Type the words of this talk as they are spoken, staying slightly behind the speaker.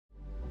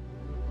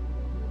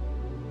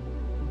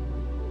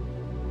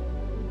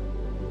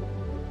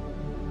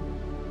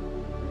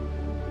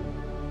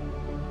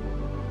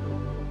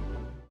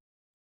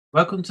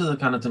Welcome to the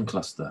Canada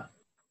Cluster.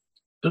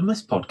 In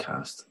this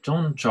podcast,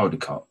 John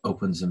Chaldicott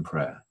opens in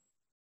prayer.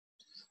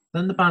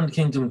 Then the band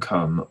Kingdom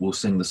Come will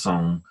sing the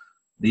song,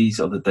 These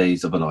Are the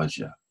Days of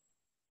Elijah.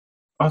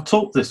 Our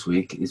talk this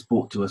week is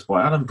brought to us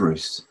by Alan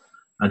Bruce,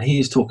 and he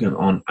is talking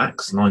on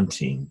Acts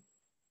 19.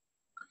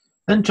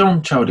 Then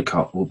John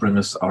Chaldicott will bring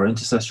us our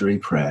intercessory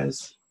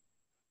prayers.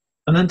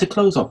 And then to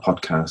close our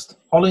podcast,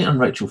 Holly and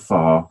Rachel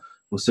Farr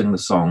will sing the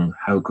song,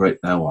 How Great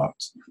Thou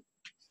Art.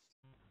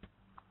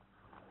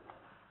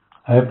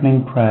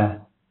 Opening prayer.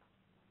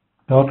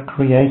 God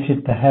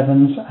created the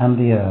heavens and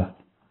the earth.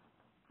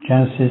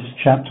 Genesis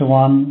chapter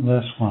 1,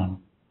 verse 1.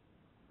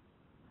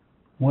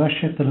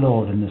 Worship the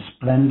Lord in the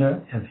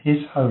splendor of His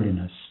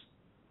holiness.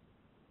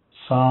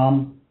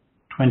 Psalm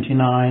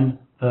 29,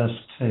 verse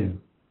 2.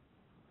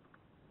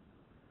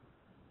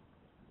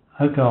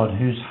 O God,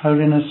 whose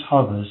holiness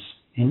hovers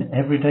in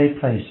everyday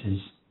places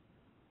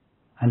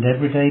and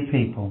everyday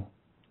people,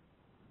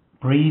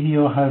 breathe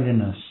your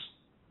holiness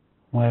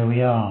where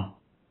we are,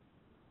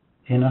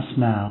 in us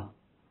now.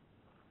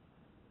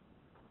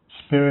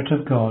 Spirit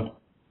of God,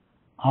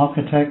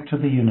 architect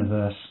of the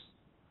universe,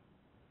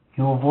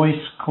 your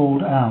voice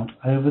called out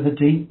over the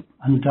deep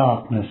and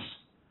darkness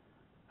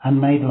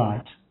and made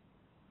light.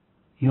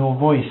 Your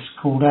voice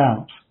called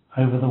out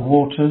over the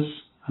waters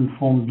and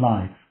formed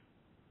life.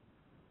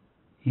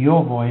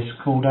 Your voice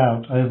called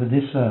out over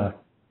this earth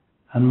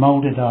and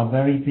moulded our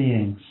very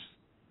beings.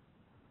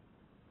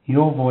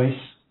 Your voice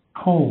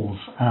calls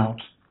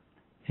out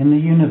in the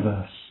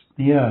universe,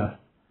 the earth,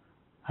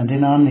 and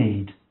in our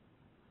need,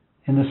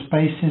 in the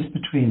spaces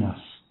between us.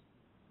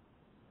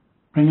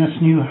 Bring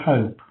us new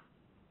hope,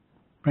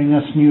 bring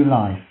us new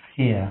life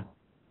here.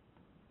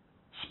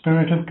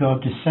 Spirit of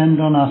God,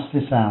 descend on us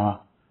this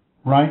hour,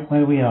 right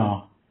where we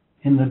are,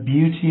 in the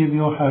beauty of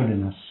your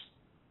holiness.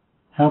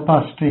 Help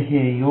us to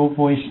hear your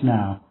voice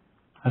now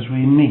as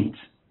we meet,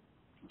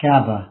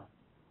 gather,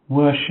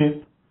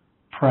 worship,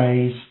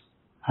 praise,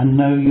 and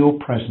know your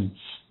presence.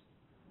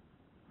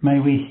 May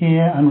we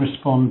hear and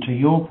respond to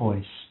your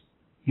voice,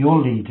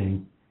 your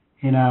leading,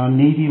 in our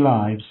needy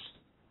lives,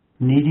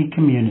 needy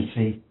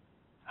community,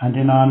 and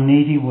in our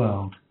needy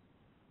world.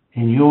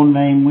 In your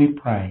name we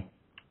pray.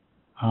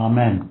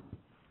 Amen.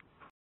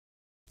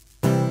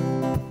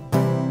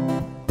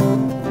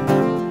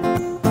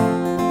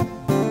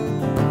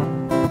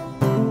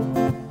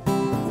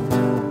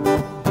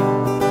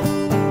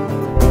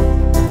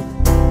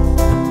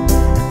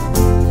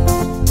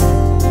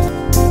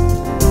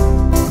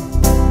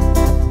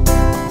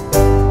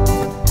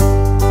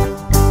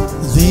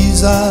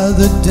 These are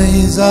the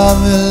days of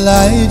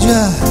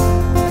Elijah,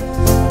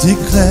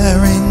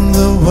 declaring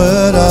the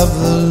word of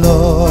the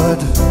Lord.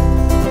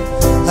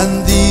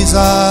 And these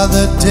are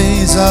the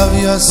days of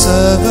your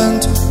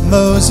servant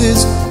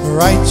Moses,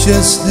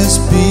 righteousness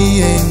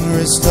being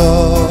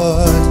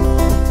restored.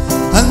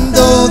 And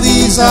though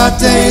these are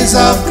days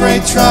of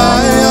great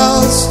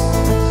trials,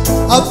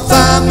 of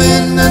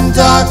famine and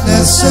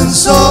darkness and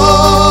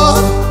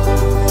sword,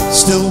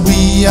 still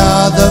we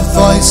are the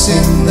voice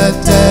in the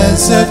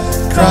desert,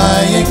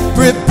 crying,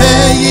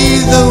 prepare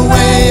ye the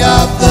way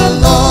of the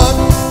Lord.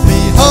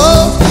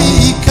 Behold,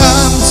 he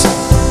comes,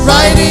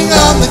 riding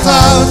on the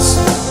clouds,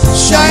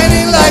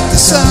 shining like the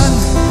sun.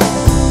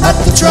 At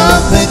the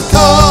trumpet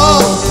call,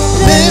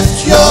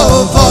 lift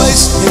your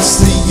voice, it's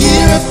the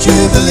year of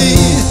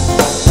Jubilee.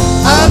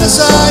 Out of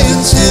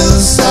Zion's hill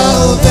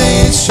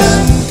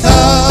salvation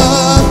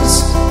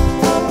comes.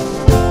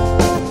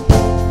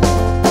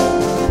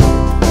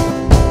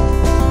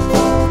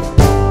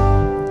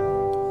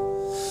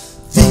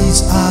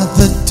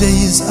 The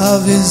days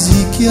of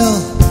Ezekiel,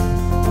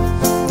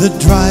 the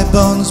dry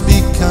bones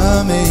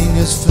becoming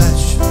as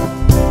flesh.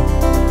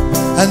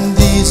 And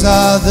these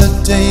are the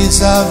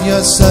days of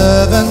your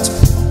servant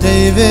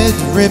David,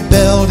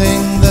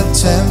 rebuilding the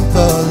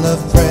temple of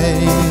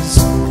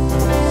praise.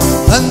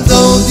 And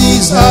though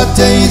these are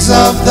days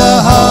of the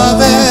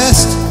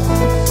harvest,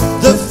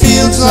 the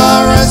fields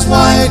are as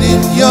wide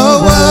in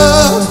your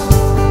world,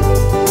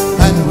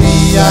 and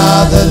we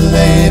are the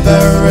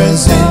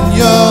laborers in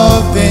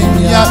your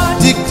vineyard,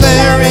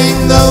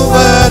 declaring the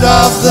word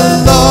of the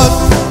Lord.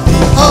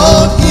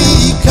 Behold,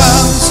 he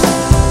comes,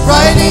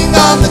 riding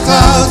on the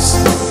clouds,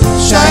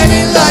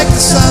 shining like the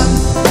sun.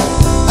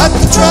 At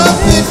the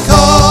trumpet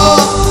call,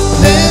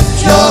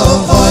 lift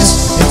your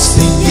voice, it's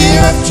the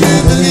year of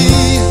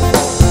Jubilee.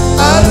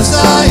 Out of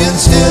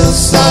Zion's hill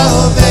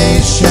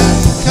salvation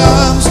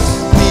comes.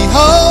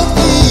 Behold,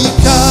 he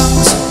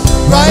comes,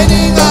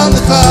 riding on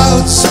the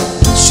clouds,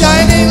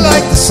 shining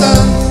like the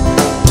sun.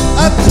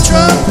 At the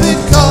trumpet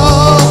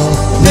call,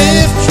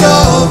 lift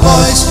your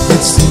voice,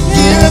 it's the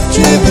year of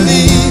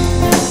Jubilee.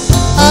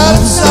 Out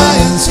of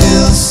Zion's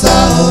hill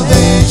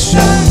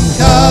salvation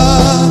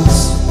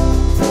comes.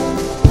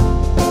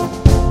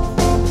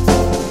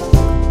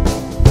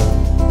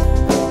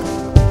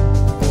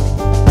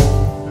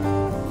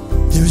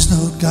 There is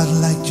no God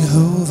like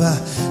Jehovah.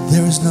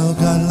 There is no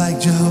God like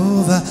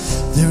Jehovah.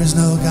 There is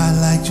no God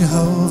like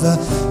Jehovah.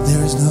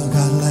 There is no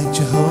God like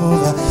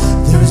Jehovah.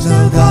 There is is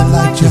no God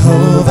like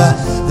Jehovah.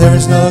 There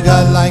is no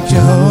God like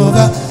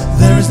Jehovah.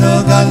 There is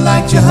no God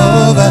like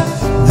Jehovah.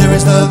 There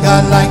is no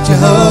God like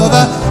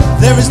Jehovah.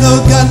 There is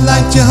no God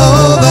like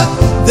Jehovah.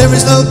 There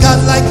is no God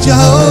like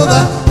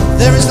Jehovah.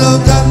 There is no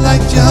God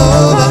like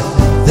Jehovah.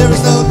 There is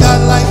no God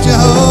like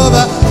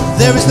Jehovah.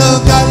 There is no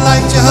God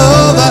like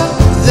Jehovah.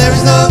 There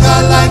is no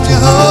God like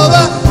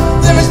Jehovah.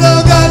 There is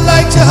no God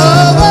like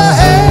Jehovah.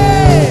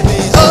 Hey,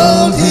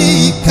 behold,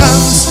 he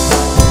comes,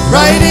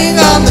 riding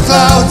on the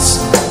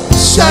clouds,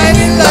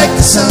 shining like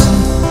the sun.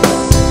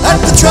 At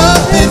the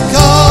trumpet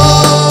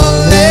call,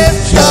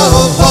 lift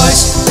your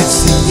voice.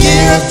 It's the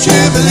year of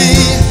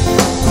Jubilee,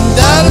 and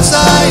out of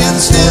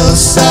Zion's hill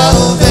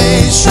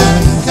salvation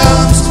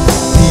comes.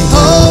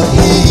 Behold,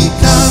 he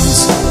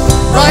comes,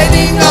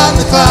 riding on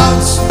the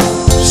clouds,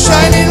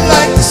 shining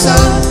like the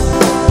sun.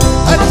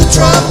 At the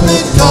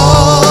trumpet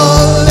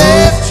call,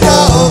 lift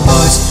your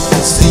voice.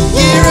 It's the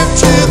year of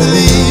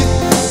Jubilee,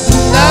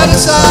 and out of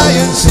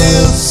Zion's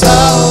hill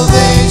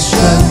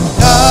salvation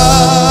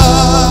comes.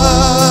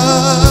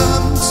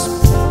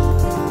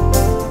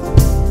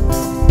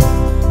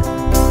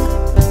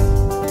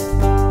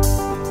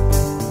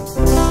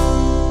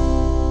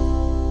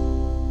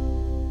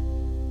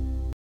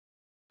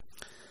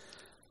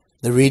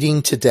 The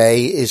reading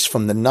today is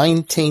from the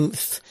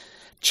 19th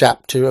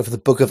chapter of the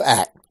book of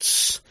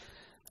Acts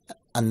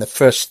and the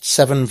first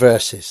 7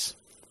 verses.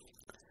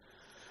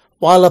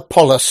 While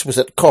Apollos was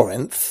at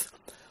Corinth,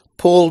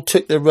 Paul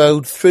took the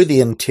road through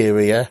the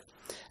interior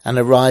and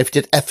arrived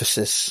at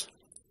Ephesus.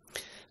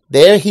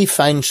 There he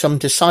found some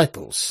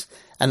disciples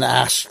and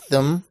asked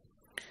them,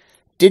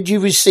 "Did you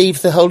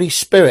receive the Holy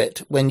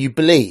Spirit when you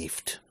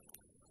believed?"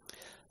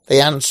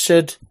 They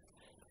answered,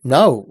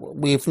 "No,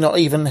 we've not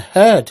even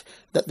heard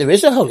that there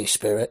is a Holy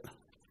Spirit."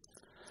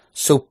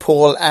 So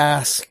Paul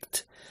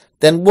asked,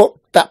 "Then what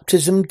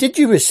baptism did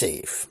you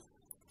receive?"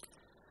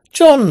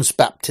 "John's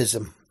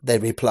baptism," they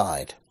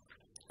replied.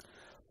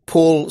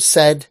 Paul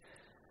said,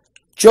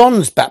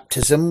 "John's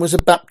baptism was a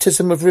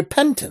baptism of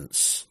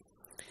repentance.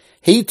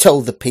 He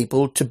told the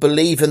people to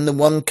believe in the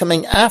one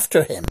coming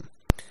after him,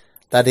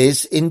 that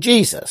is, in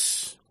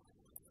Jesus."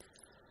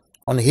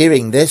 On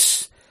hearing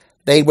this,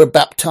 they were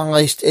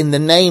baptized in the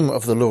name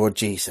of the Lord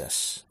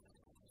Jesus.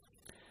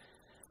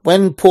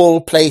 When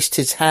Paul placed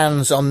his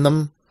hands on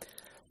them,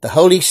 the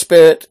Holy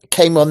Spirit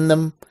came on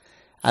them,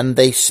 and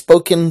they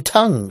spoke in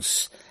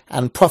tongues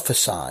and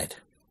prophesied.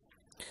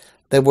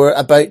 There were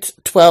about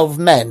 12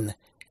 men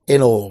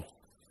in all.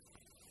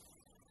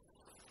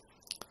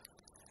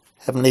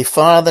 Heavenly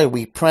Father,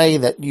 we pray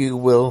that you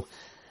will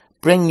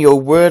bring your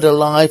word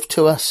alive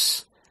to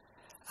us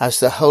as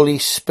the Holy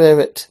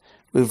Spirit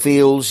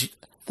reveals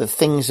the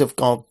things of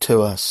God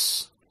to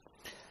us.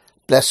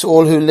 Bless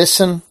all who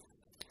listen,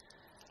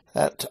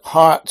 that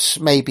hearts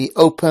may be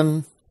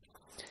open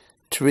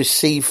to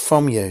receive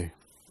from you.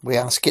 We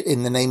ask it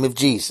in the name of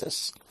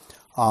Jesus.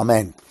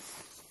 Amen.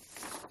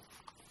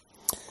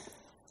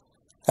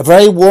 A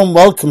very warm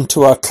welcome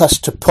to our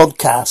cluster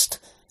podcast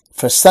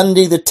for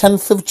Sunday the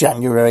 10th of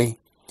January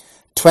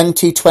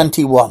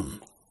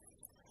 2021,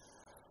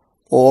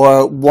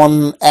 or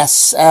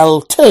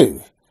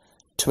 1SL2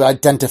 to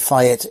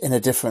identify it in a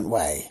different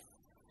way.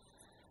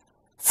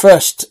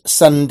 First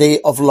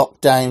Sunday of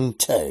Lockdown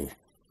 2.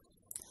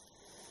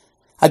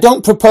 I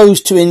don't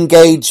propose to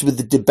engage with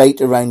the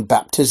debate around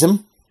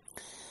baptism.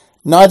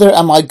 Neither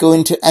am I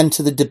going to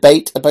enter the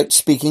debate about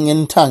speaking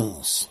in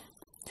tongues.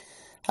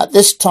 At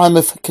this time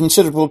of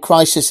considerable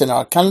crisis in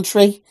our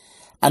country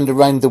and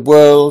around the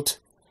world,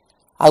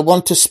 I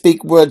want to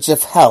speak words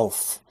of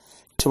health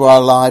to our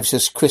lives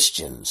as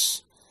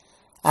Christians,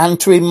 and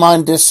to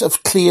remind us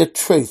of clear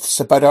truths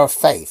about our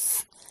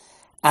faith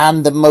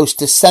and the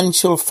most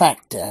essential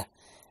factor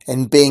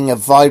in being a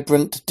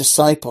vibrant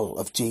disciple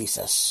of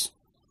Jesus.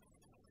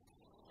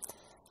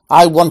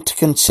 I want to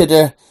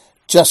consider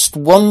just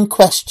one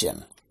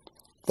question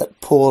that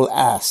Paul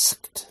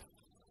asked.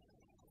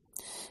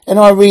 In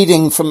our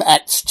reading from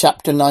Acts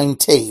chapter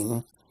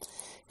 19,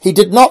 he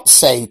did not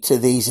say to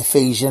these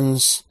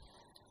Ephesians,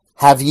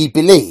 "Have ye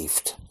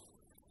believed?"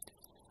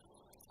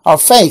 Our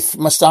faith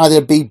must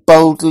either be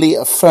boldly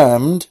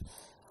affirmed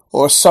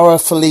or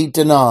sorrowfully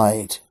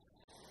denied,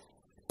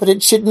 but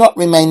it should not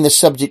remain the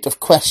subject of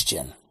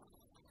question.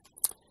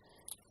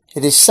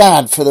 It is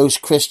sad for those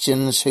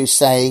Christians who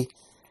say,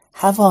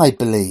 "Have I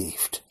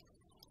believed?"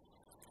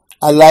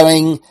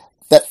 allowing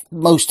that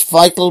most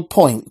vital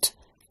point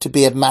to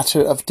be a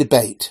matter of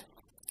debate.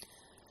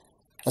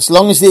 As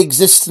long as the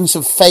existence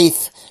of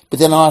faith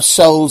within our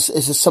souls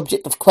is a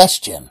subject of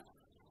question,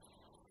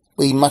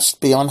 we must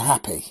be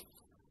unhappy.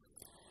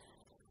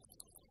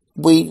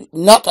 We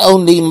not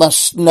only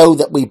must know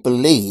that we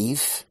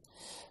believe,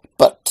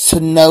 but to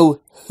know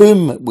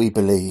whom we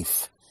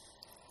believe,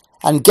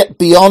 and get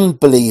beyond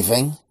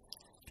believing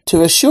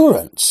to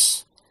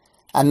assurance,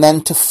 and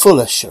then to full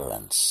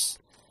assurance.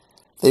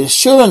 The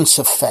assurance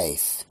of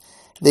faith,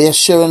 the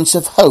assurance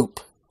of hope,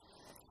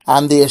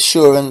 and the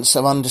assurance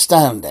of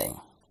understanding.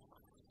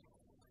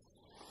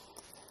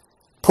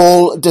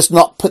 Paul does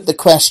not put the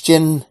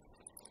question,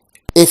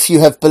 If you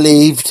have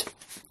believed,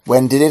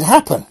 when did it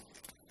happen?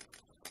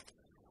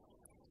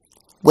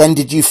 When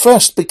did you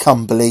first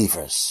become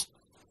believers?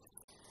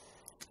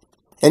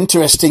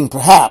 Interesting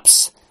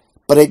perhaps,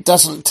 but it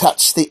doesn't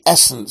touch the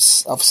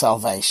essence of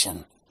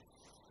salvation.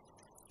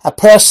 A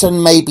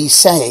person may be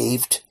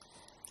saved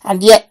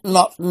and yet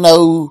not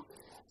know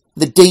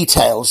the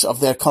details of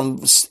their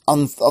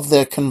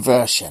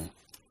conversion.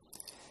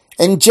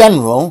 In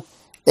general,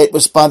 it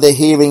was by the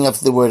hearing of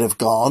the Word of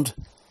God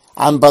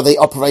and by the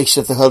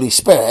operation of the Holy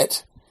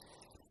Spirit,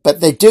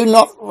 but they do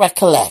not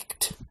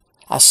recollect,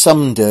 as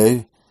some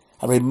do,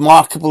 a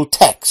remarkable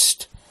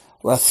text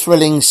or a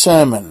thrilling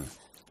sermon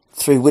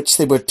through which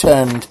they were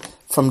turned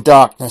from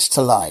darkness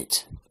to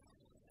light.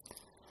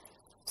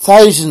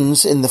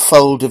 Thousands in the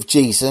fold of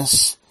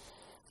Jesus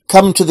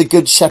come to the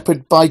Good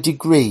Shepherd by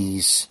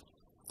degrees.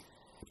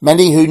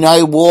 Many who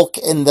now walk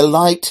in the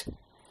light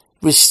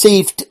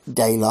received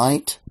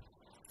daylight,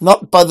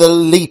 not by the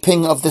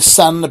leaping of the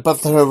sun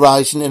above the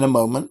horizon in a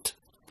moment,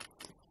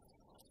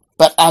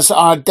 but as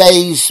our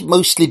days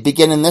mostly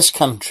begin in this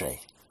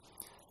country,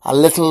 a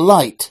little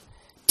light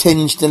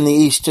tinged in the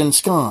eastern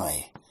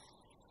sky,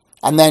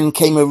 and then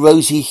came a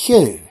rosy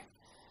hue,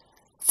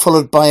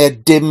 followed by a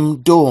dim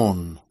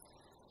dawn,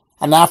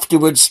 and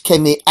afterwards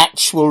came the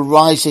actual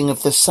rising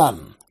of the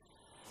sun,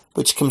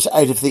 which comes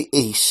out of the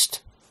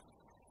east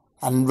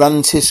and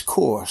runs his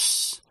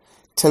course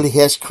till he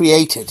has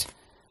created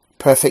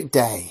perfect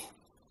day.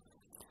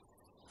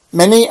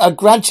 Many are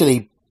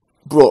gradually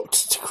brought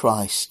to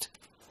Christ,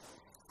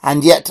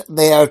 and yet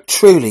they are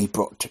truly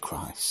brought to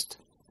Christ.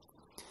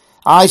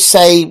 I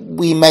say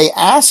we may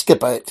ask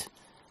about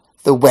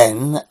the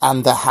when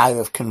and the how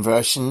of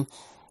conversion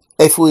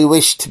if we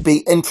wish to be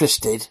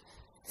interested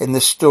in the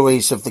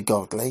stories of the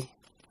godly,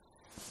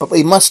 but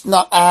we must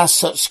not ask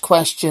such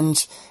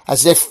questions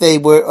as if they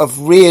were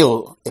of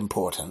real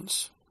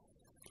importance.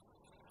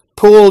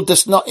 Paul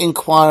does not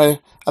inquire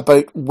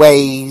about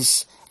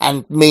ways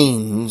and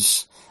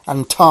means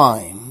and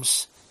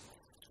times,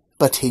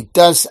 but he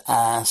does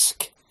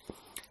ask,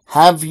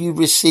 have you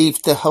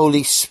received the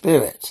Holy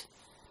Spirit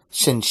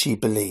since you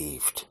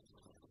believed?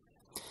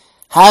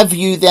 Have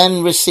you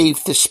then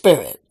received the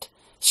Spirit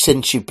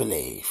since you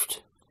believed?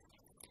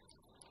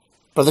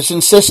 Brothers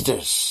and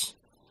sisters,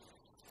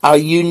 are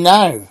you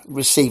now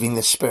receiving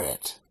the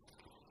Spirit?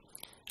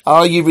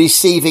 Are you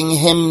receiving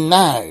him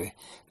now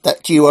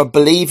that you are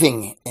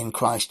believing in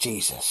Christ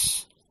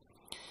Jesus?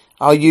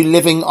 Are you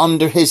living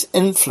under his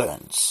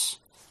influence?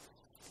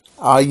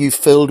 Are you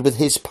filled with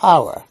his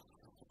power?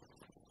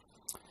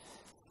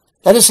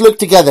 Let us look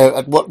together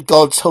at what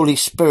God's Holy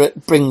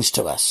Spirit brings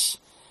to us,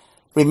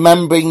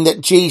 remembering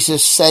that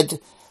Jesus said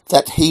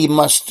that he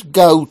must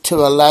go to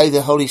allow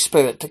the Holy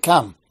Spirit to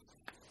come.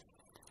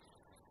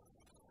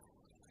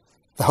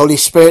 The Holy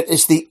Spirit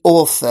is the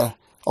author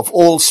of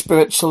all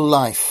spiritual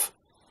life.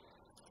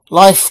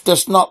 Life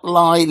does not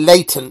lie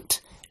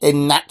latent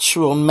in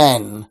natural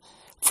men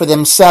for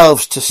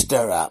themselves to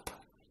stir up,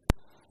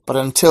 but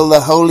until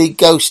the Holy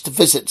Ghost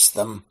visits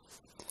them,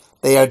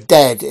 they are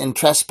dead in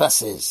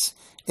trespasses,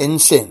 in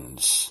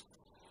sins.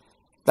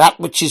 That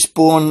which is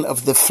born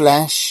of the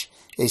flesh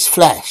is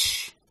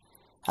flesh,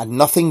 and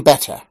nothing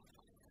better.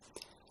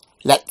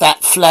 Let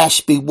that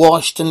flesh be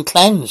washed and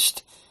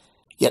cleansed,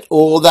 yet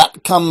all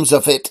that comes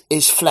of it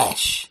is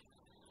flesh.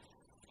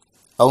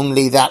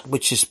 Only that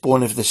which is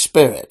born of the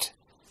Spirit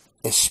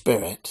is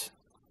spirit.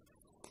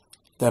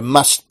 There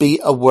must be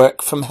a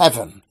work from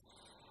heaven,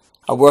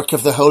 a work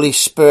of the Holy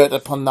Spirit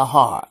upon the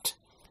heart,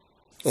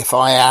 if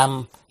I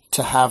am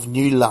to have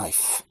new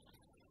life.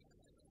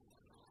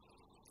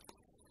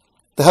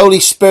 The Holy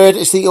Spirit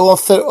is the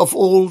author of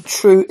all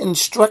true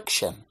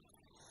instruction.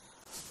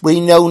 We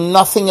know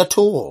nothing at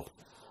all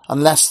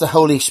unless the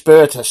Holy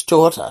Spirit has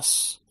taught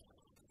us.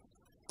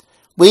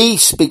 We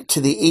speak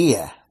to the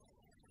ear,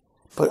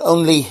 but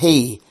only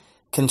he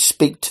can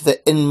speak to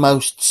the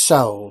inmost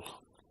soul.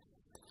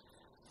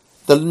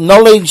 The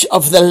knowledge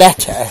of the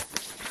letter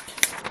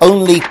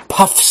only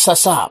puffs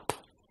us up.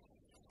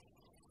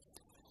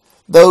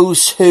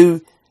 Those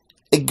who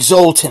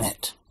exalt in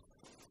it.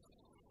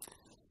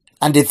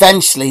 And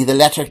eventually the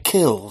letter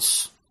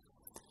kills.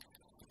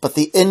 But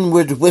the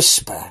inward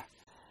whisper,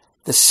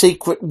 the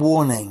secret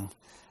warning,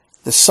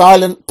 the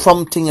silent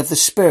prompting of the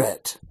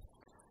Spirit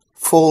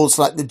falls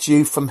like the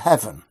dew from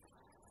heaven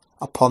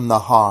upon the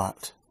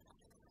heart.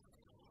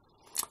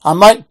 I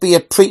might be a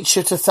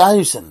preacher to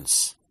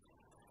thousands,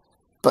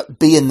 but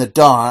be in the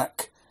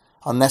dark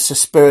unless the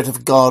Spirit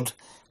of God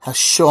has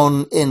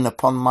shone in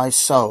upon my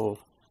soul.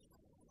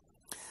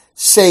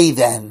 See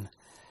then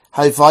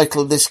how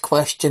vital this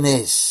question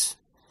is.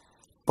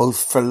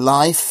 Both for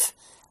life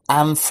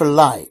and for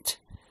light,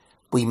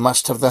 we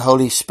must have the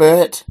Holy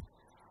Spirit,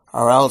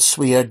 or else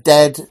we are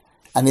dead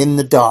and in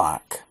the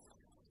dark.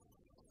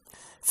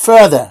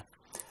 Further,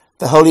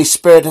 the Holy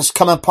Spirit has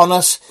come upon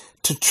us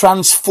to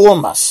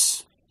transform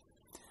us.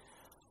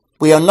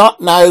 We are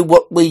not now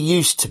what we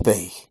used to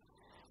be.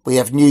 We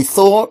have new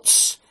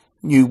thoughts,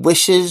 new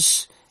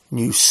wishes,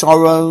 new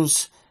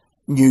sorrows,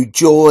 new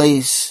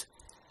joys,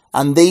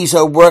 and these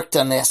are worked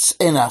in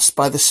us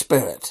by the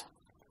Spirit.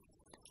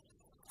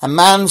 A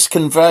man's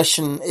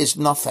conversion is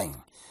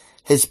nothing.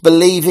 His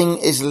believing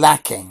is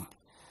lacking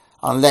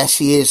unless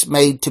he is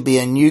made to be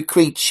a new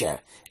creature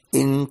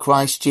in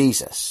Christ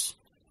Jesus.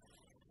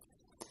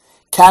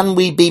 Can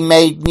we be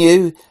made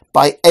new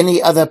by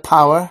any other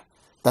power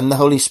than the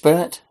Holy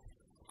Spirit?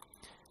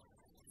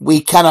 We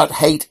cannot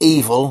hate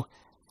evil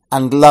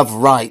and love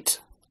right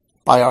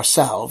by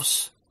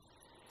ourselves,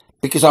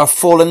 because our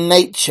fallen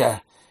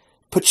nature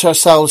puts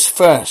ourselves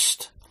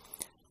first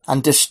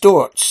and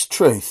distorts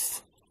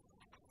truth.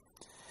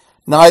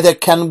 Neither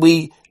can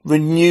we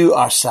renew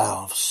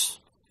ourselves.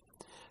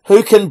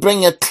 Who can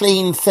bring a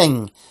clean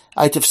thing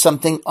out of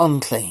something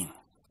unclean?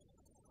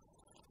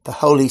 The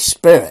Holy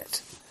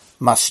Spirit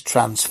must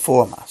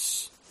transform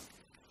us.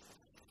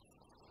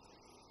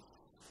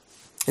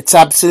 It's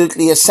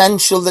absolutely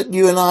essential that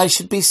you and I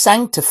should be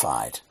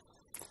sanctified.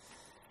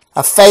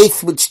 A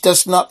faith which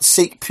does not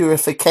seek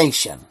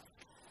purification,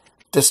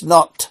 does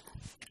not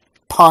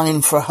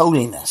pine for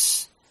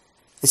holiness,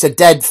 is a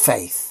dead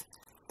faith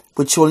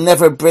which will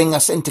never bring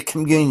us into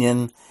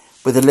communion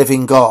with the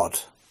living God.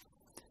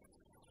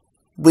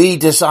 We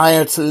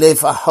desire to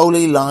live a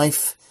holy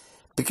life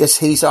because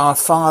he's our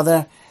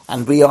Father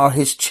and we are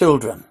his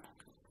children.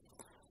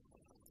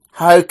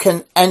 How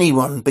can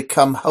anyone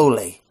become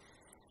holy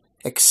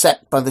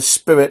except by the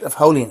Spirit of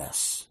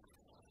holiness?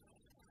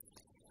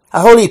 A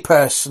holy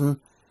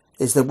person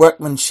is the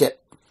workmanship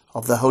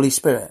of the Holy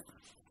Spirit.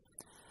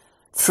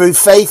 Through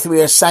faith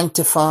we are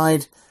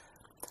sanctified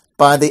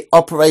by the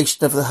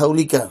operation of the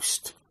Holy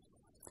Ghost,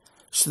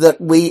 so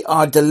that we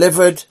are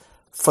delivered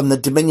from the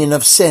dominion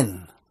of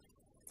sin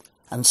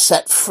and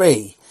set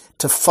free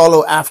to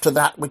follow after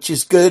that which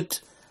is good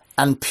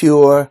and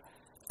pure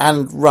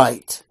and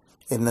right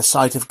in the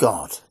sight of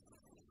God.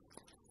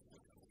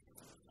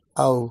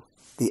 Oh,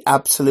 the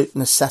absolute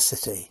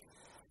necessity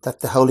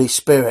that the Holy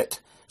Spirit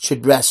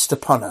should rest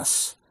upon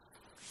us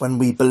when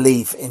we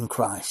believe in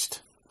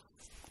Christ.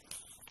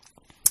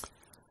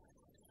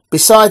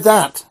 Beside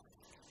that,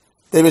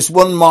 there is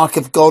one mark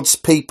of God's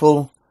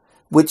people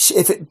which,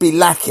 if it be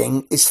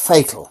lacking, is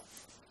fatal,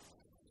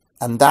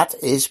 and that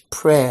is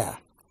prayer.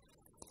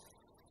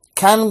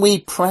 Can we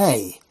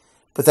pray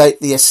without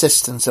the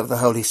assistance of the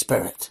Holy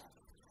Spirit?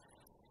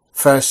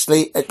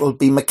 Firstly, it will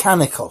be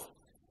mechanical,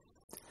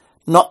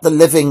 not the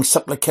living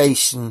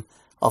supplication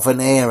of an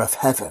heir of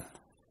heaven.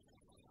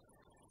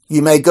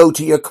 You may go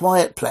to your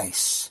quiet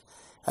place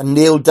and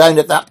kneel down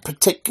at that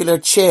particular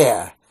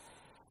chair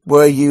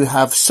where you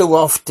have so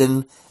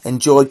often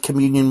enjoyed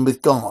communion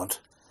with God.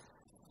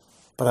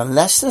 But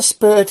unless the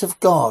Spirit of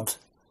God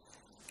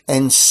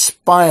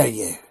inspire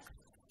you,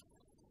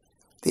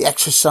 the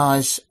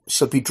exercise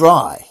shall be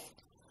dry,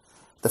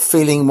 the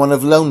feeling one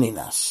of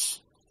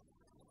loneliness.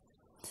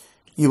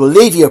 You will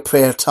leave your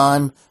prayer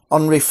time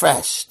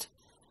unrefreshed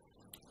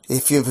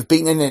if you have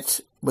been in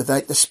it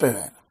without the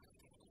Spirit.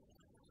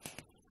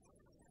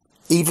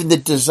 Even the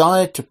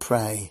desire to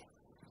pray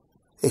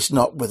is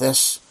not with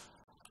us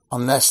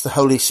unless the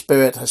Holy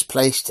Spirit has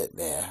placed it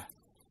there.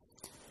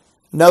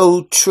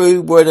 No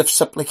true word of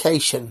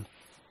supplication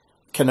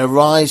can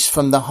arise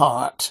from the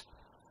heart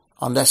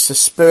unless the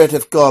Spirit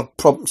of God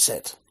prompts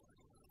it.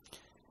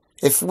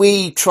 If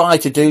we try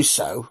to do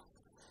so,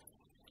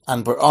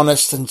 and we're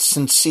honest and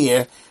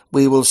sincere,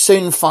 we will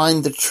soon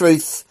find the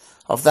truth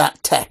of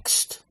that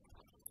text.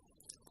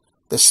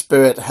 The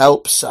Spirit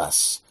helps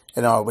us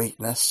in our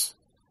weakness.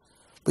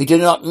 We do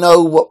not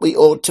know what we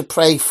ought to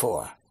pray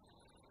for,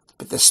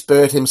 but the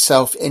Spirit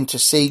himself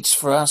intercedes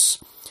for us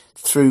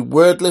through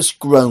wordless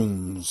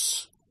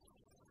groans.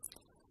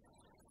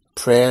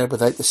 Prayer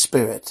without the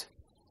Spirit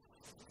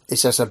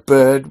is as a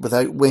bird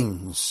without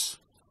wings,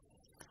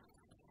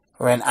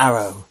 or an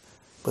arrow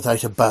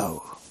without a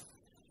bow.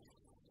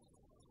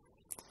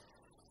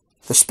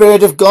 The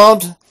Spirit of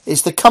God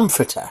is the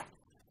Comforter,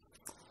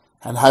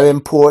 and how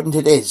important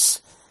it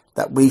is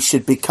that we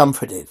should be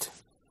comforted.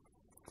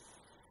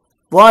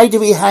 Why do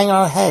we hang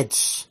our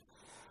heads?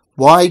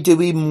 Why do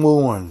we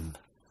mourn?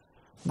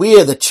 We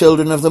are the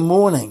children of the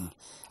morning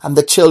and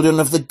the children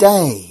of the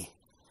day.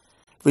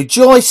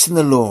 Rejoice in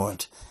the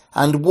Lord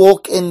and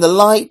walk in the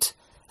light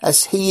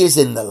as he is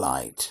in the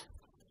light.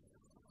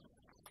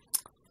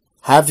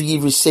 Have ye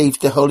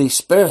received the Holy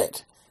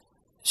Spirit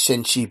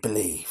since ye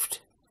believed?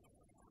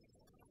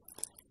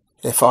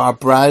 If our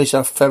brows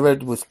are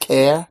furrowed with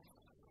care,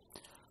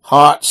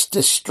 hearts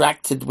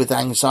distracted with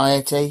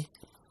anxiety,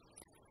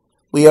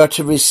 we are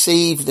to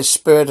receive the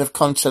Spirit of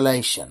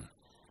consolation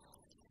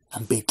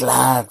and be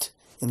glad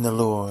in the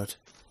Lord,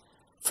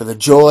 for the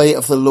joy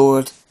of the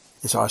Lord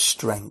is our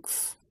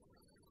strength.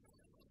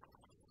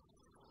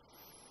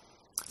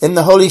 In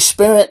the Holy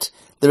Spirit,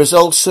 there is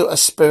also a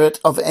spirit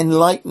of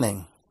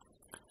enlightening.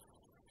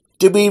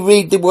 Do we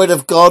read the Word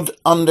of God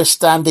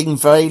understanding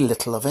very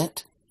little of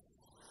it?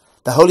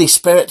 The Holy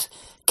Spirit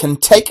can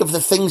take of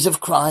the things of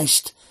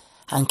Christ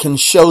and can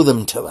show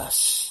them to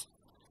us.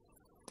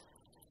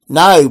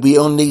 Now we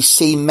only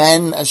see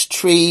men as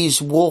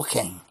trees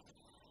walking,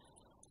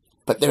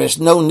 But there is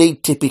no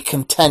need to be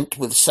content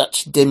with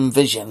such dim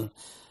vision,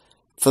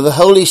 for the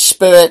Holy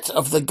Spirit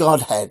of the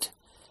Godhead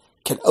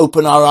can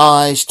open our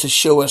eyes to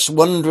show us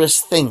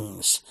wondrous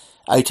things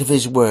out of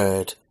his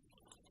word.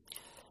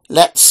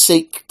 Let's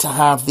seek to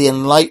have the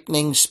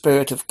enlightening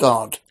Spirit of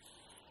God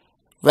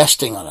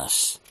resting on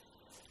us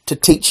to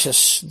teach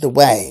us the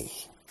way.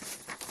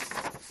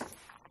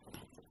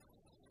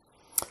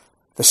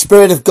 The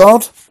Spirit of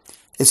God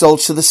is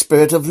also the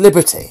Spirit of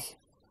liberty.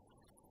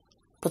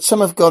 But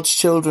some of God's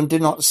children do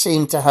not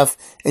seem to have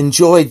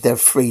enjoyed their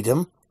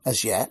freedom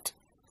as yet.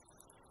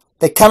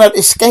 They cannot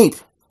escape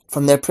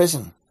from their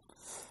prison.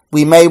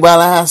 We may well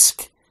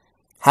ask,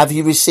 have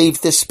you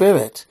received the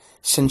Spirit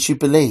since you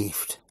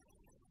believed?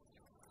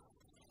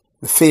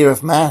 The fear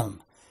of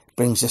man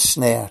brings a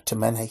snare to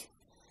many.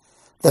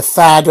 The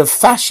fad of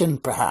fashion,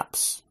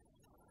 perhaps.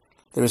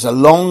 There is a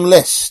long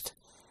list,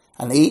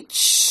 and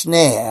each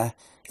snare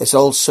is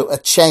also a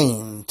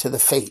chain to the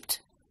feet.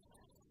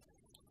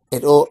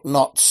 It ought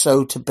not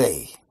so to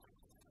be.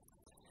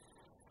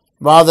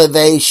 Rather,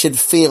 they should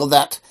feel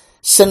that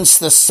since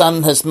the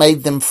Son has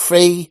made them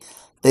free,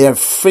 they are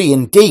free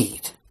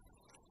indeed.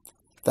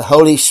 The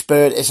Holy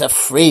Spirit is a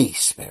free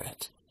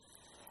Spirit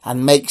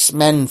and makes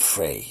men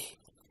free.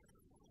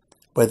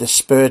 Where the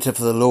Spirit of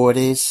the Lord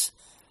is,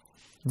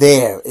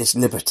 there is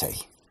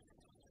liberty.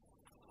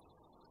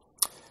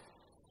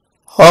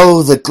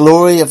 Oh, the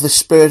glory of the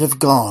Spirit of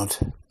God,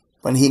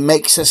 when he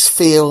makes us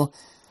feel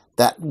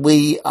that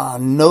we are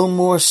no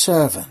more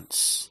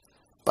servants,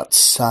 but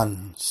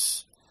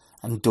sons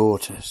and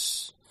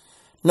daughters,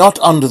 not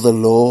under the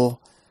law,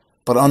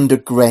 but under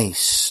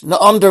grace,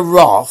 not under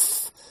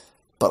wrath,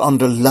 but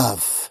under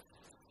love,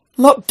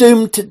 not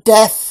doomed to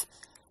death,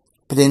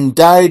 but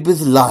endowed with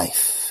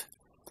life.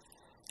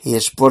 He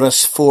has brought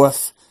us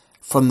forth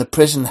from the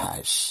prison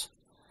house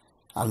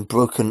and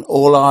broken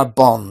all our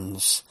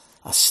bonds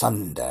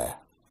asunder.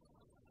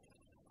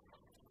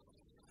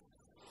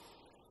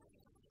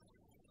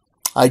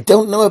 I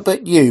don't know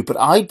about you, but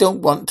I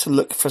don't want to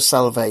look for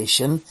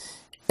salvation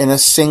in a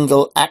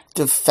single act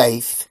of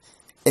faith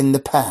in the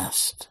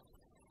past,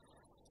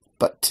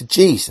 but to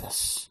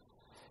Jesus,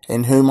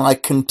 in whom I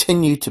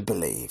continue to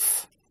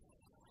believe.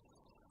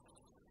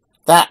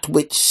 That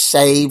which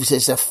saves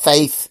is a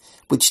faith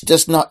which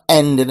does not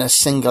end in a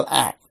single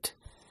act,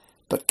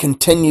 but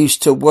continues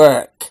to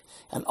work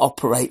and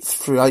operate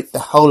throughout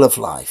the whole of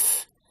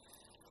life.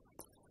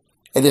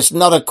 It is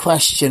not a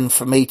question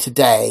for me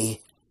today,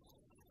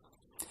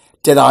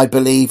 did I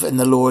believe in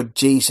the Lord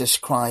Jesus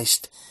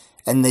Christ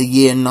in the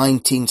year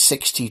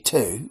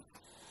 1962,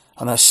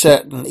 on a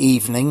certain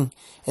evening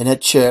in a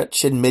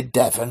church in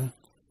mid-Devon?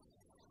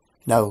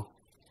 No,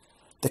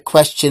 the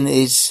question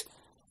is,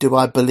 do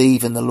I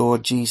believe in the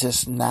Lord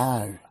Jesus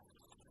now?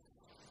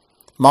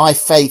 My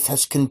faith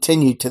has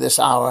continued to this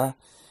hour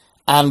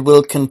and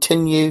will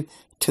continue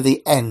to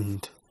the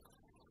end.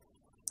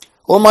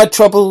 All my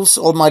troubles,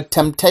 all my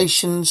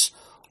temptations,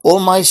 all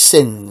my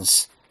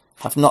sins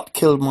have not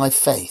killed my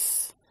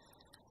faith.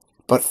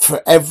 But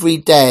for every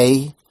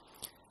day,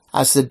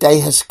 as the day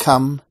has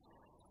come,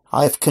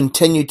 I have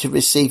continued to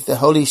receive the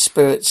Holy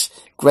Spirit's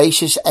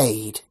gracious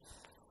aid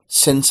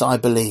since I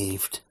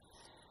believed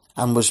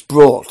and was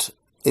brought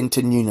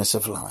into newness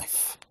of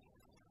life.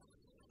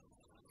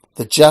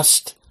 The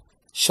just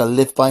shall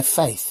live by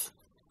faith.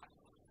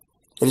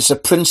 It is a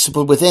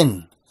principle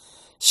within,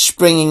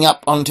 springing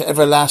up unto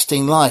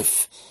everlasting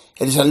life.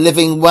 It is a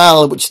living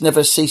well which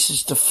never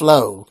ceases to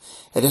flow.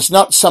 It is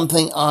not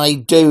something I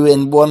do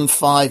in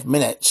 5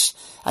 minutes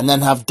and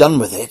then have done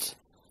with it.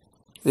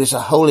 It is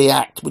a holy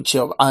act which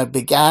I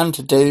began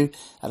to do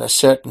at a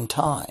certain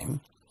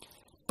time,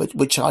 but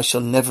which I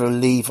shall never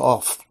leave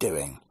off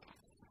doing.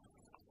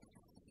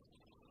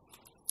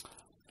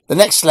 The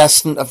next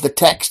lesson of the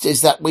text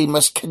is that we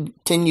must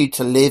continue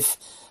to live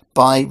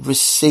by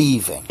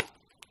receiving.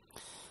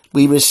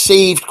 We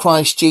received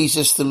Christ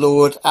Jesus the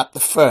Lord at the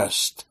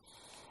first,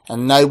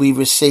 and now we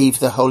receive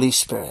the Holy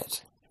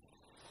Spirit.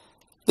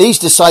 These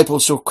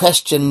disciples were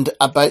questioned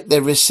about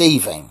their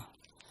receiving,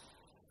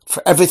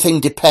 for everything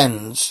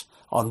depends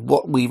on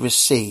what we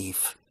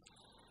receive.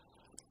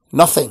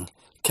 Nothing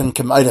can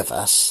come out of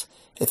us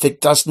if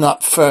it does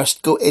not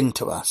first go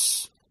into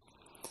us.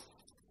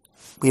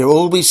 We are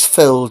always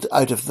filled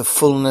out of the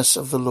fullness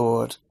of the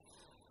Lord,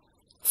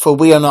 for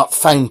we are not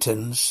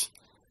fountains,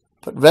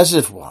 but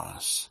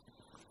reservoirs,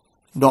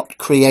 not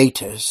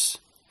creators,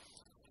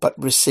 but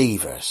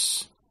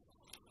receivers.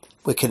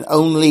 We can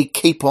only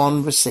keep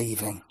on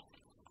receiving.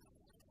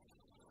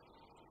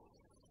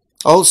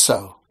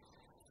 Also,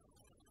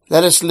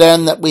 let us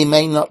learn that we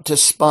may not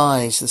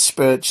despise the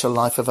spiritual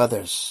life of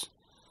others,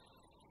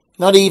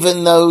 not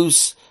even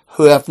those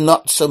who have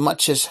not so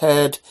much as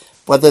heard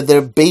whether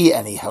there be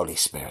any Holy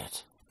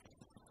Spirit.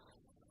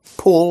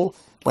 Paul,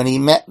 when he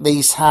met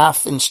these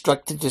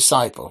half-instructed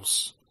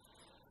disciples,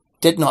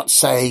 did not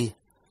say,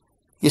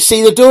 "You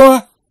see the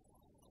door?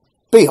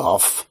 Be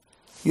off.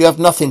 You have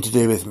nothing to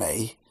do with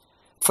me,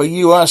 for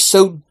you are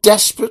so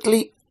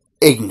desperately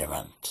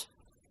ignorant."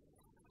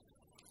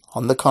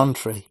 On the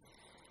contrary,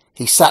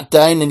 He sat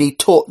down and he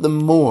taught them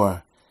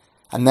more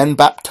and then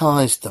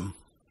baptized them.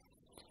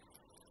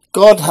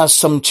 God has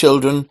some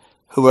children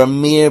who are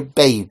mere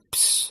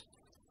babes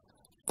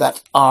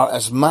that are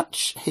as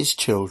much his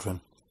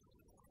children.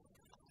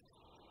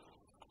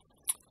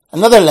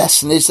 Another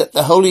lesson is that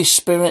the Holy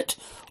Spirit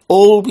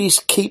always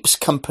keeps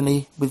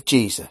company with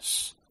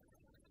Jesus.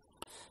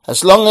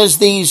 As long as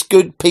these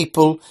good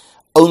people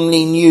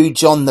only knew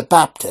John the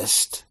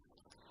Baptist,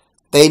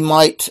 they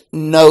might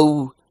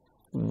know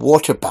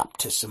water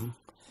baptism,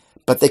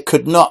 but they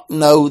could not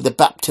know the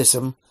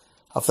baptism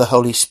of the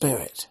Holy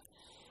Spirit.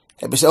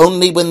 It was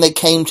only when they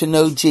came to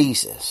know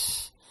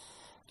Jesus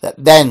that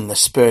then the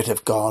Spirit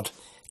of God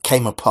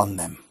came upon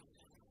them.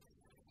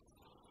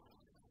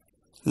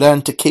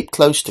 Learn to keep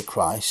close to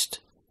Christ.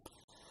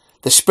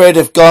 The Spirit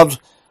of God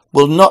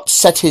will not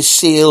set his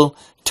seal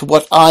to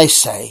what I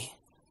say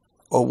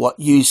or what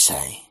you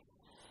say,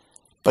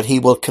 but he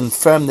will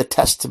confirm the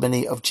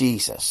testimony of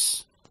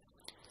Jesus.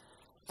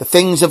 The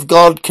things of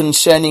God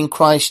concerning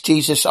Christ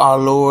Jesus our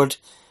Lord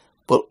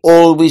will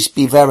always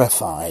be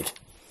verified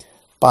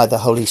by the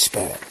Holy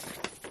Spirit.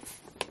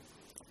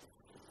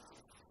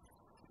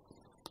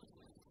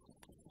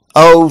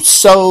 O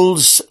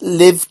souls,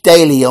 live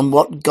daily on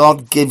what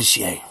God gives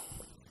you,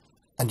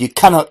 and you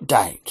cannot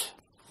doubt.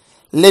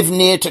 Live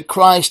near to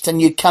Christ, and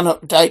you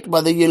cannot doubt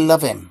whether you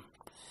love him.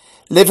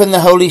 Live in the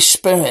Holy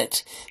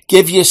Spirit.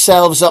 Give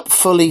yourselves up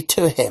fully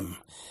to him,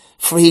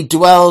 for he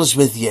dwells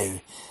with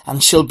you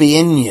and shall be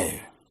in you.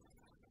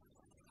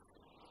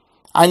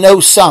 I know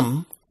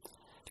some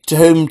to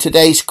whom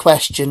today's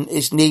question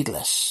is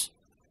needless.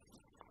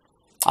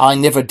 I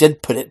never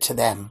did put it to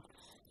them,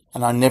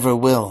 and I never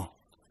will.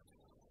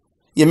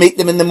 You meet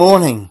them in the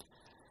morning,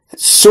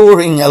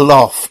 soaring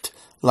aloft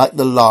like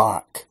the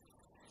lark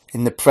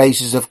in the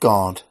praises of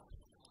God.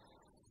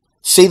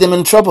 See them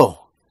in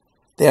trouble.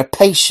 They are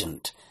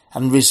patient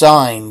and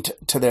resigned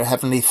to their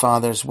Heavenly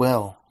Father's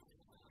will.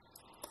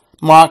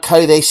 Mark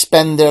how they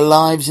spend their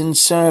lives in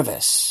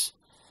service,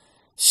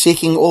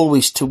 seeking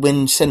always to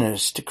win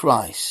sinners to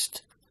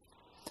Christ.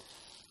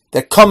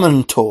 Their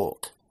common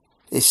talk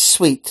is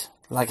sweet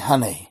like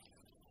honey.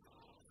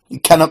 You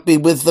cannot be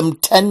with them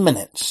 10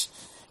 minutes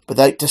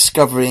without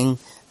discovering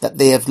that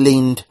they have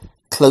leaned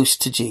close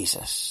to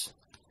Jesus.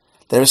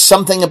 There is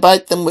something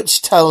about them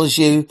which tells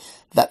you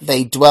that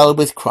they dwell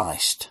with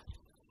Christ.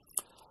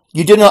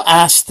 You do not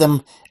ask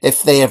them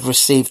if they have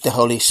received the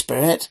Holy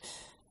Spirit,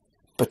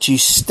 but you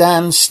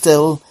stand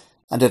still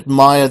and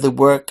admire the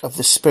work of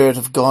the Spirit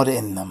of God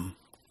in them.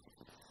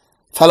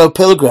 Fellow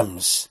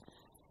pilgrims,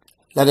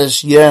 let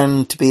us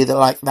yearn to be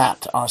like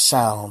that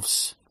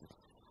ourselves.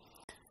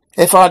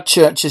 If our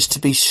church is to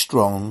be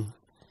strong,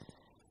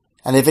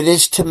 and if it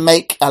is to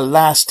make a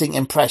lasting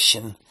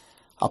impression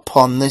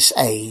upon this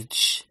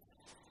age,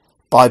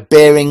 by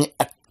bearing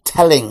a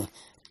telling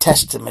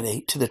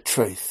testimony to the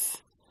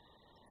truth,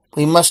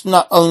 we must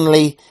not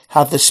only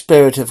have the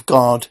Spirit of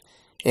God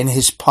in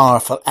his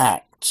powerful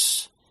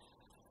acts,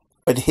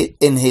 but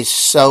in his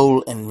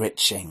soul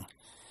enriching,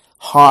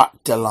 heart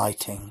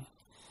delighting,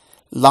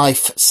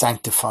 life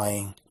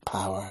sanctifying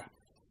power.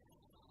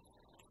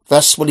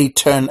 Thus will he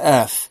turn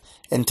earth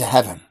into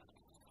heaven,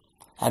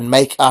 and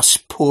make us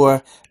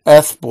poor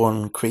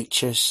earthborn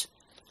creatures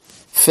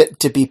fit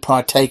to be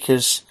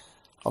partakers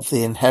of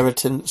the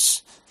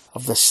inheritance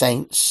of the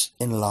saints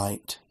in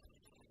light.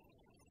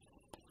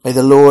 May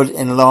the Lord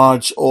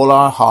enlarge all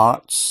our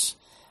hearts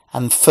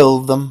and fill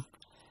them,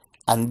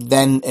 and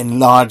then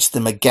enlarge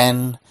them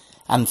again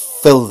and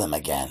fill them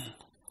again,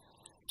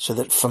 so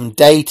that from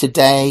day to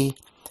day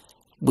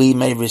we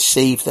may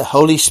receive the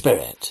Holy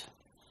Spirit,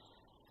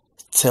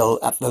 till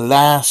at the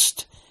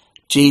last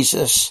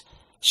Jesus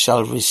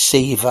shall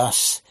receive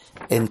us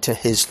into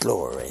his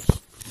glory.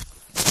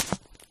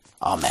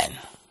 Amen.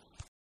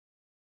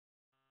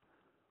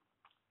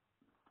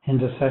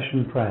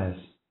 Intercession prayers.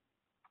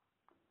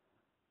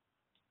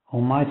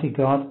 Almighty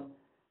God,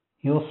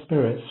 your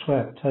Spirit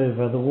swept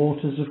over the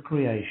waters of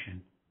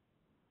creation.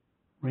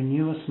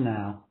 Renew us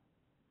now,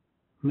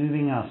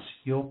 moving us,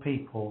 your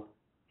people,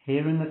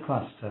 here in the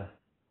cluster,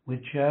 with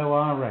Joe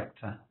our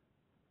rector.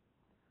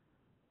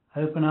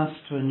 Open us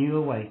to a new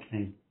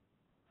awakening,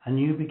 a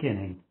new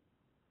beginning,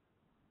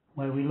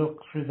 where we look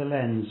through the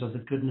lens of the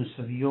goodness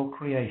of your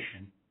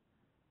creation,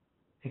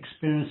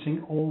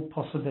 experiencing all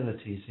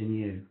possibilities in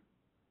you.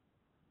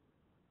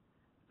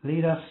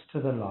 Lead us to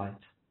the light.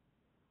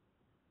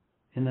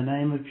 In the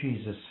name of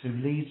Jesus, who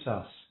leads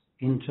us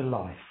into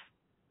life,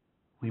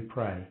 we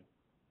pray.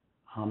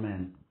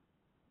 Amen.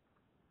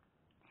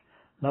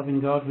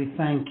 Loving God, we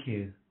thank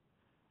you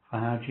for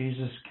how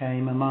Jesus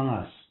came among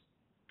us,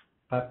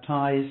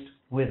 baptized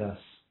with us,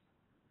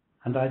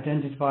 and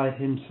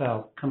identified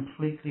himself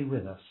completely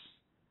with us,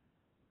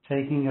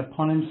 taking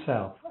upon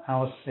himself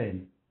our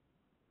sin,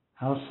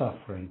 our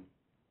suffering,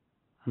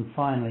 and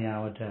finally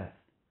our death.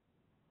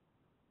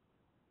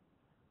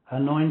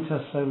 Anoint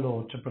us, O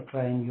Lord, to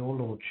proclaim your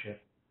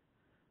Lordship.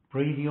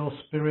 Breathe your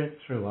Spirit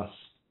through us.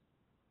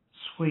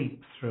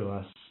 Sweep through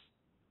us.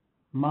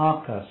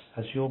 Mark us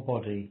as your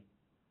body,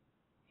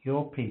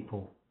 your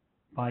people,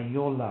 by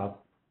your love,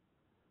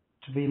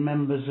 to be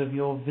members of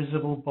your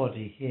visible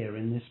body here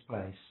in this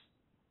place,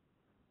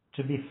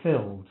 to be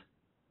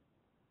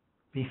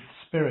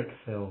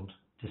Spirit-filled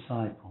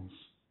disciples.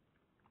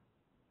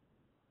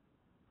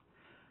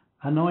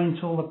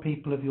 Anoint all the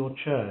people of your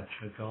church,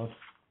 O God,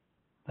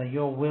 that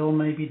your will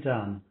may be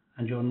done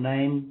and your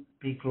name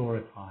be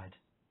glorified.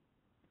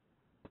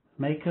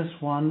 Make us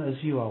one as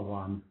you are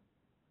one,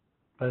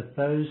 both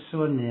those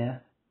who are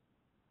near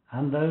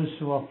and those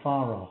who are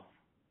far off.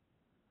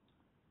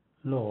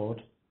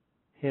 Lord,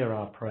 hear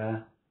our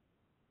prayer.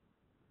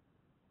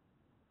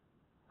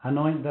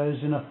 Anoint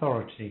those in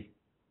authority,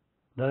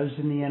 those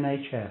in the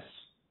NHS,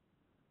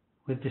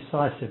 with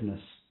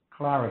decisiveness,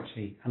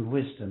 clarity and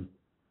wisdom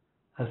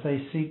as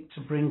they seek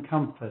to bring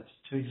comfort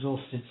to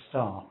exhausted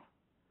staff,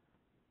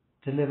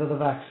 deliver the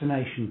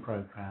vaccination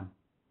programme,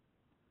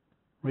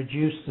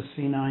 reduce the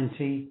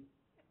C19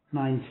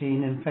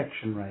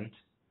 infection rate,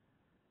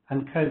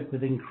 and cope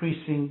with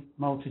increasing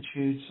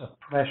multitudes of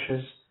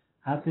pressures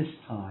at this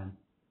time.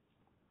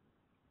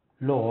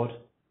 Lord,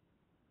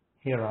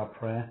 hear our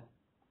prayer.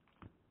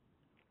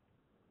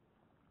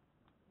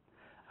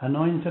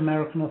 Anoint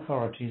American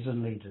authorities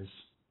and leaders,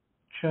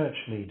 church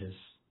leaders,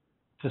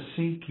 to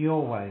seek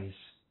your ways,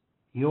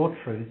 your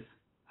truth,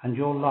 and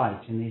your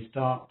light in these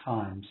dark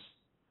times.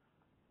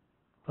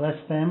 Bless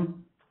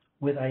them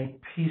with a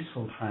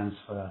peaceful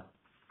transfer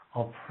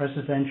of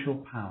presidential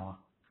power.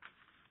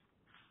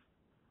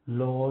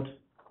 Lord,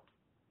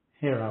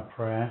 hear our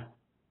prayer.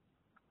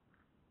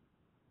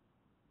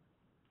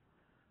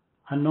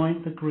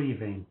 Anoint the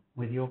grieving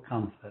with your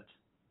comfort,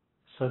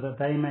 so that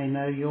they may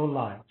know your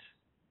light,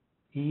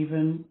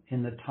 even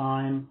in the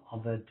time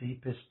of their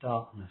deepest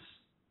darkness.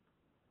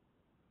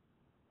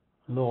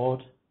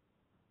 Lord,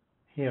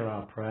 hear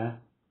our prayer.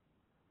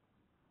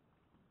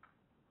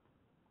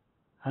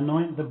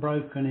 Anoint the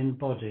broken in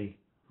body,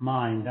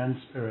 mind and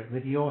spirit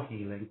with your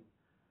healing,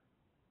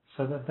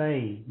 so that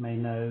they may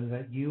know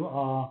that you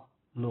are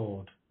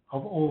Lord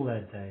of all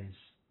their days,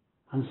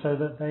 and so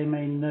that they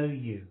may know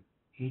you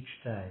each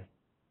day.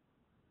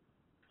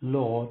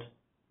 Lord,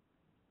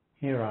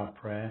 hear our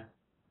prayer.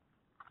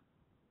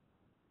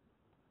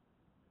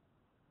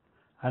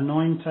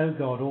 Anoint, O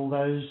God, all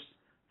those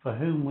for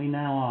whom we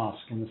now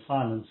ask in the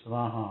silence of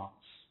our hearts.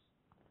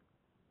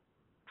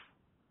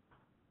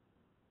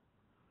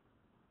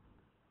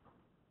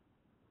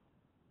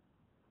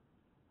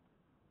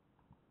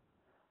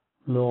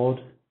 Lord,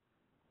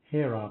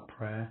 hear our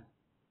prayer.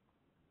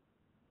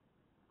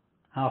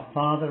 Our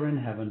Father in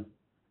heaven,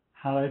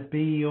 hallowed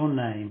be your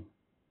name.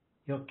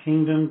 Your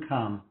kingdom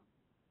come,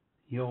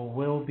 your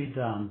will be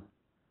done,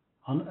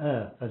 on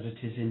earth as it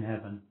is in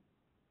heaven.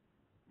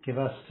 Give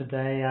us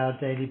today our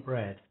daily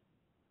bread.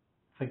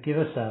 Forgive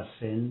us our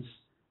sins,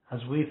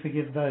 as we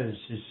forgive those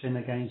who sin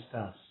against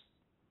us.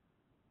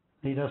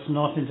 Lead us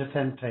not into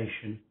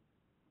temptation,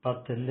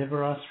 but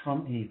deliver us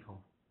from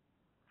evil.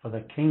 For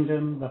the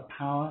kingdom, the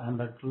power, and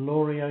the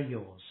glory are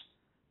yours,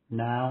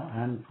 now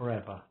and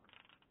forever.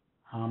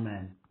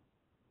 Amen.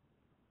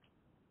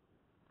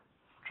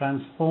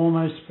 Transform,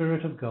 O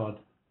Spirit of God,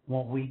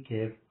 what we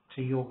give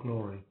to your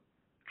glory.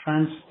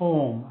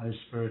 Transform, O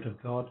Spirit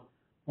of God,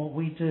 what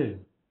we do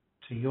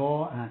to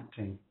your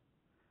acting.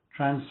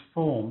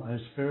 Transform, O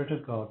Spirit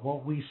of God,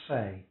 what we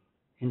say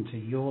into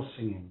your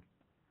singing.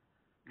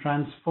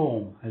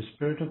 Transform, O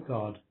Spirit of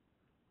God,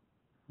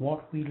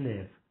 what we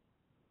live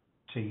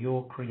to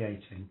your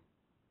creating.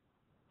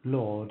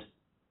 Lord,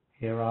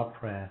 hear our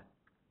prayer.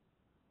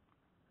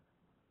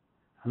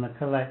 And the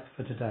collect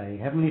for today.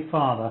 Heavenly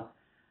Father,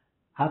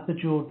 at the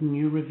Jordan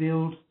you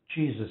revealed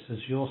Jesus as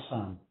your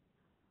Son.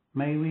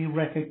 May we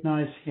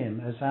recognize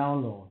him as our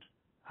Lord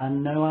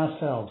and know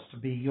ourselves to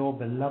be your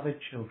beloved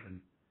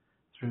children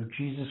through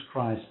Jesus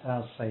Christ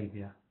our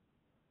Saviour.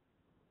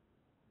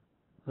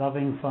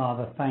 Loving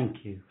Father, thank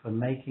you for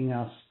making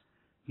us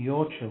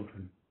your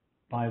children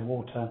by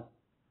water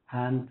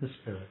and the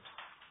Spirit.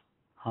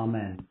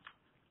 Amen.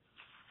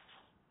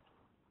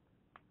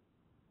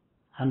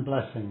 And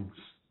blessings.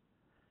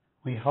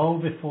 We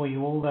hold before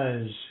you all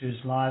those whose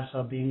lives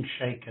are being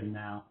shaken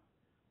now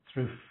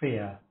through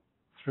fear,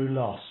 through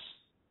loss,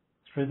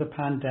 through the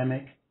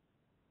pandemic,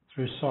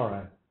 through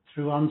sorrow,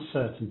 through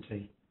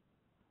uncertainty,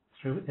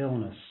 through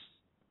illness,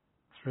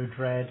 through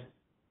dread,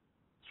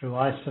 through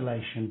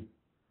isolation,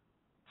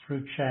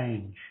 through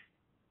change,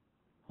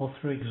 or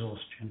through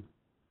exhaustion.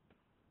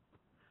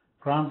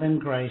 Grant them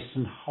grace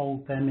and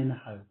hold them in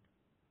hope.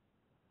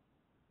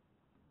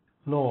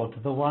 Lord,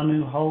 the one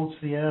who holds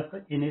the earth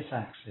in its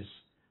axis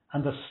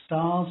and the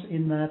stars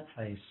in their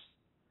place,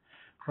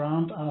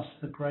 grant us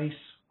the grace,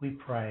 we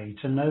pray,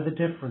 to know the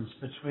difference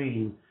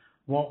between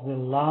what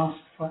will last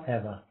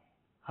forever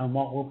and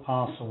what will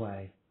pass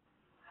away.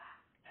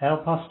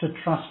 Help us to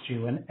trust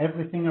you when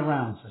everything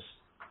around us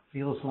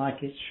feels like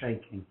it's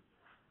shaking,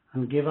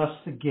 and give us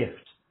the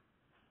gift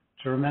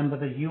to remember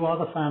that you are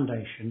the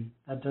foundation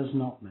that does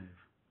not move,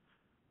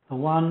 the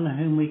one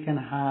whom we can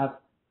have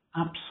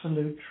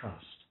absolute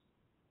trust.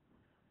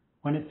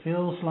 When it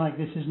feels like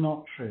this is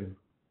not true,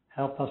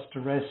 help us to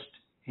rest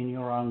in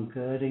your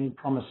ungirding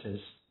promises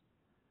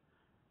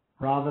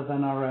rather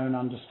than our own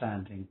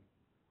understanding,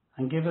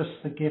 and give us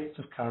the gift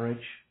of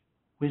courage,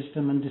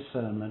 wisdom and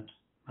discernment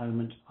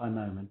moment by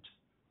moment.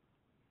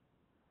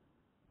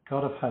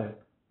 God of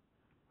hope,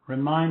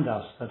 remind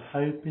us that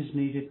hope is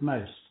needed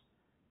most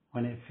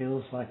when it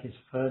feels like it's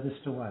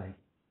furthest away.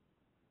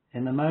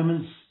 In the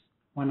moments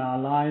when our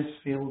lives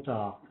feel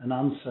dark and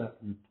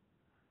uncertain,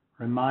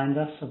 remind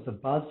us of the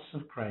buds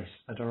of grace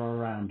that are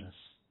around us.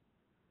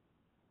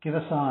 Give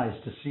us eyes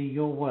to see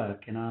your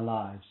work in our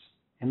lives,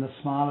 in the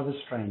smile of a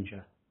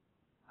stranger,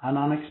 an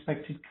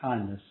unexpected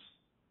kindness,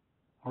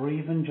 or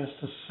even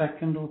just a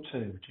second or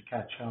two to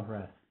catch our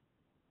breath.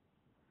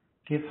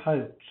 Give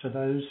hope to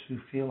those who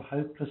feel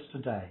hopeless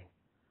today,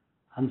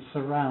 and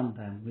surround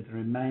them with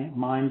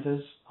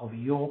reminders of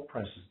your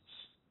presence.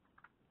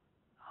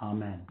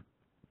 Amen.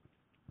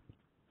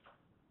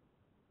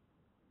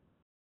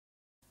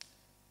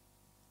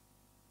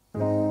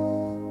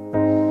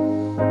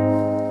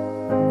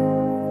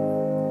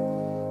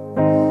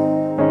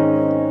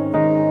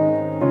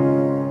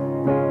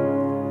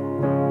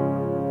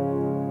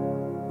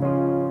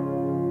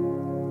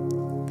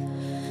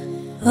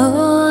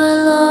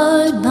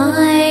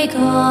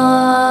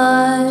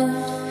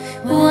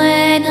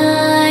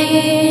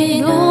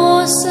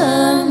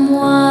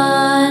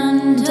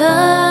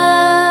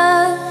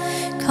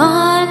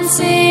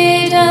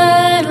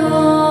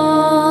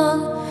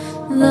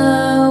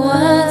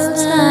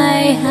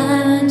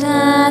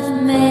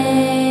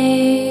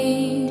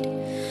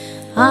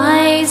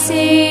 I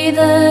see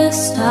the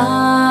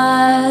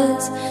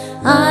stars,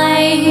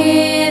 I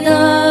hear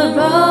the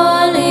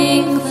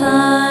rolling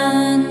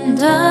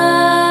thunder,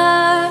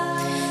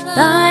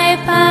 thy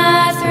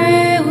path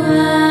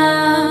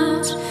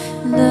throughout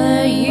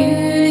the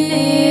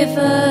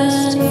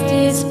universe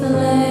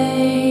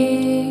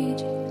displayed.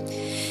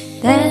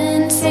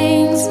 Then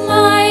sings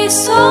my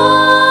soul,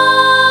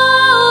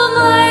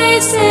 my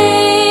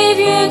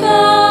Saviour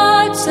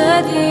God,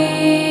 to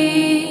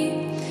thee.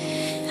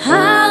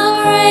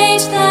 How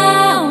great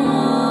thou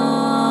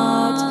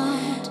art,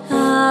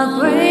 how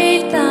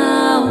great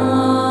thou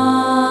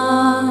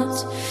art.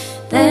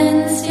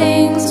 Then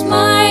sings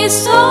my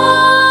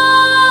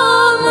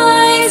soul,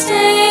 my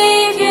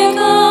Saviour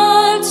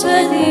God,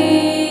 to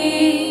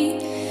thee.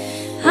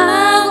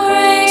 How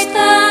great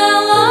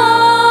thou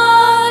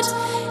art,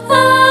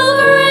 how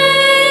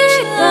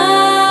great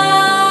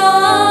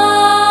thou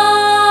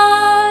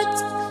art.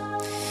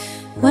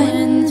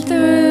 When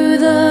through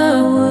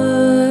the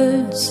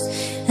woods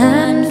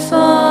and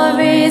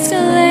forest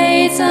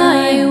glades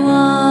I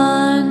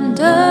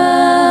wander,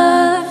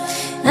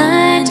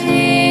 and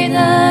hear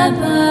the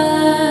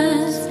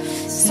birds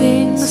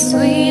sing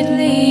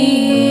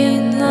sweetly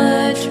in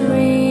the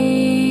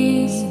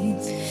trees.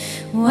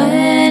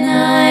 When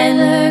I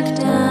look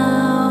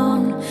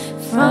down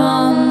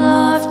from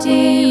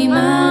lofty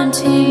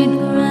mountain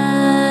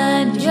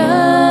grandeurs,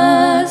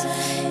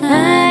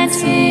 and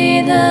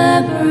see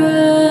the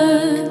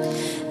brook,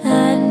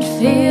 and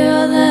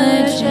feel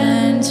the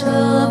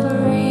gentle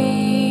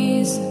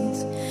breeze,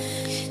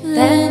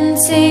 then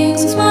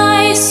sings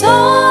my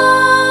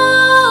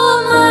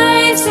soul,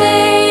 my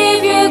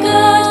Saviour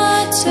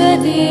God, to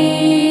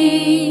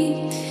thee.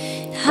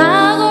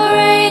 How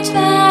great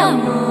thou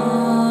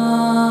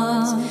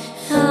art,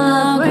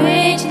 how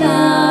great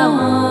thou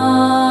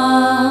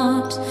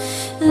art.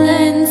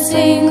 Then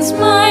sings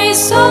my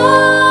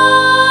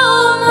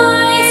soul,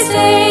 my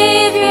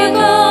Saviour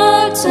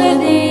God, to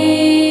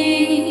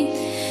thee.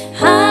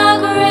 How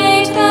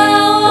great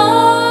thou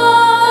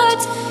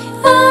art,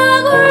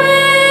 how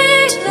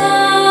great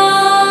thou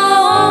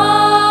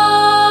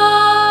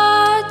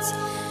art.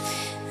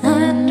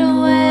 And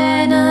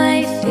when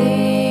I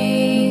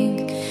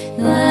think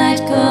that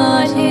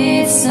God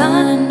his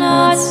Son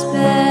not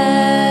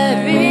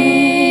sparing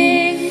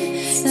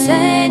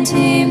sent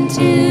him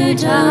to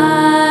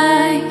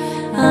die,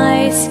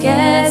 I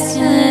scarce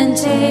can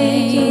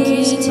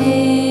take it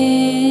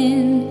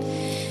in,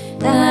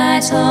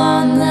 that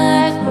on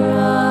the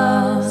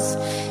cross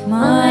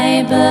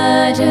my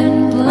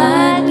burden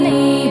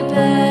gladly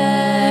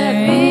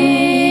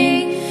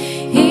bearing,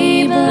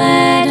 he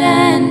bled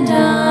and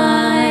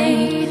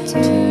died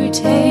to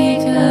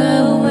take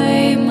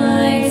away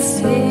my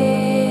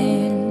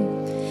sin.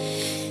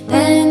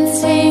 Then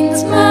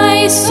sings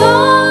my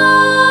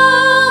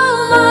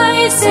soul,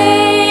 my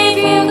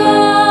Saviour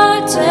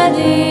God, to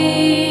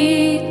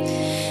thee.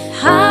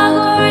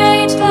 How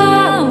great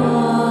thou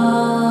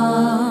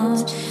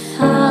art,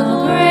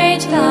 how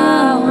great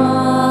thou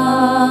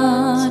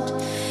art.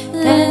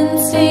 Then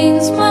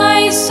sings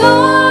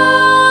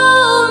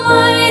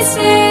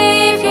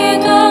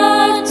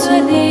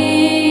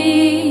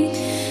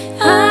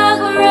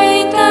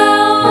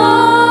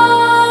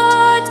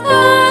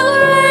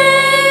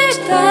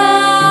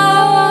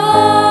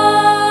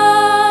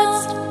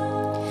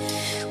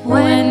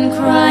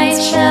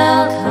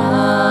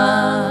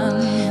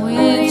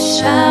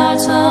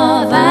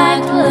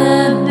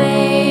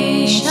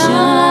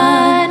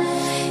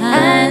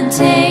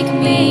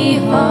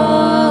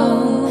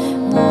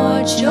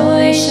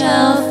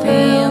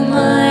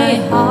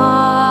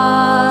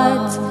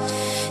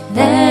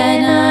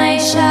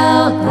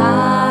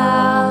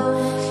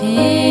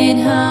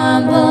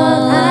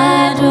humble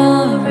adoration,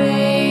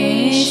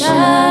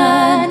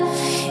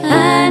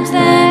 and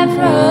then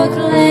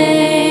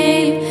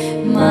proclaim,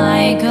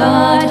 my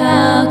God,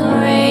 how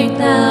great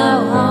thou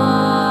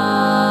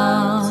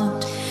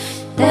art.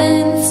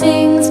 Then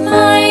sings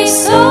my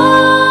soul,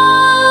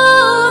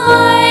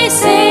 my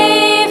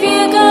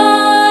Saviour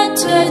God,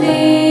 to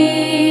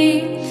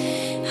thee,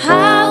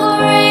 how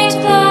great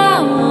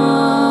thou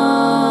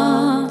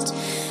art,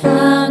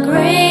 how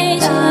great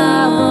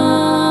thou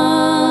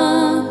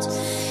art.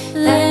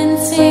 Then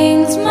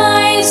sings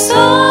my soul,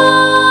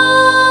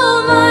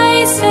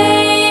 my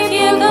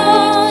Saviour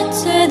God,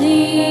 to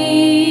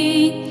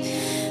thee,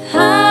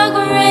 how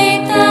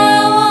great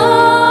thou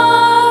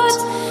art,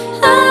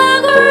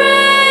 how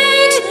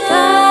great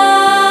thou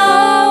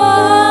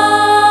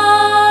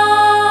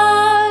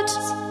art.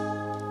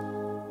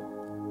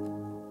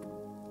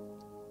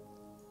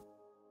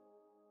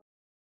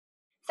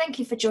 Thank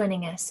you for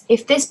joining us.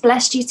 If this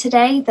blessed you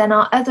today, then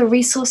our other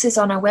resources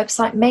on our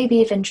website may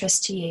be of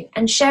interest to you,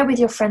 and share with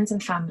your friends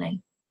and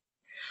family.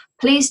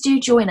 Please do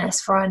join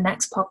us for our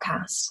next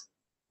podcast.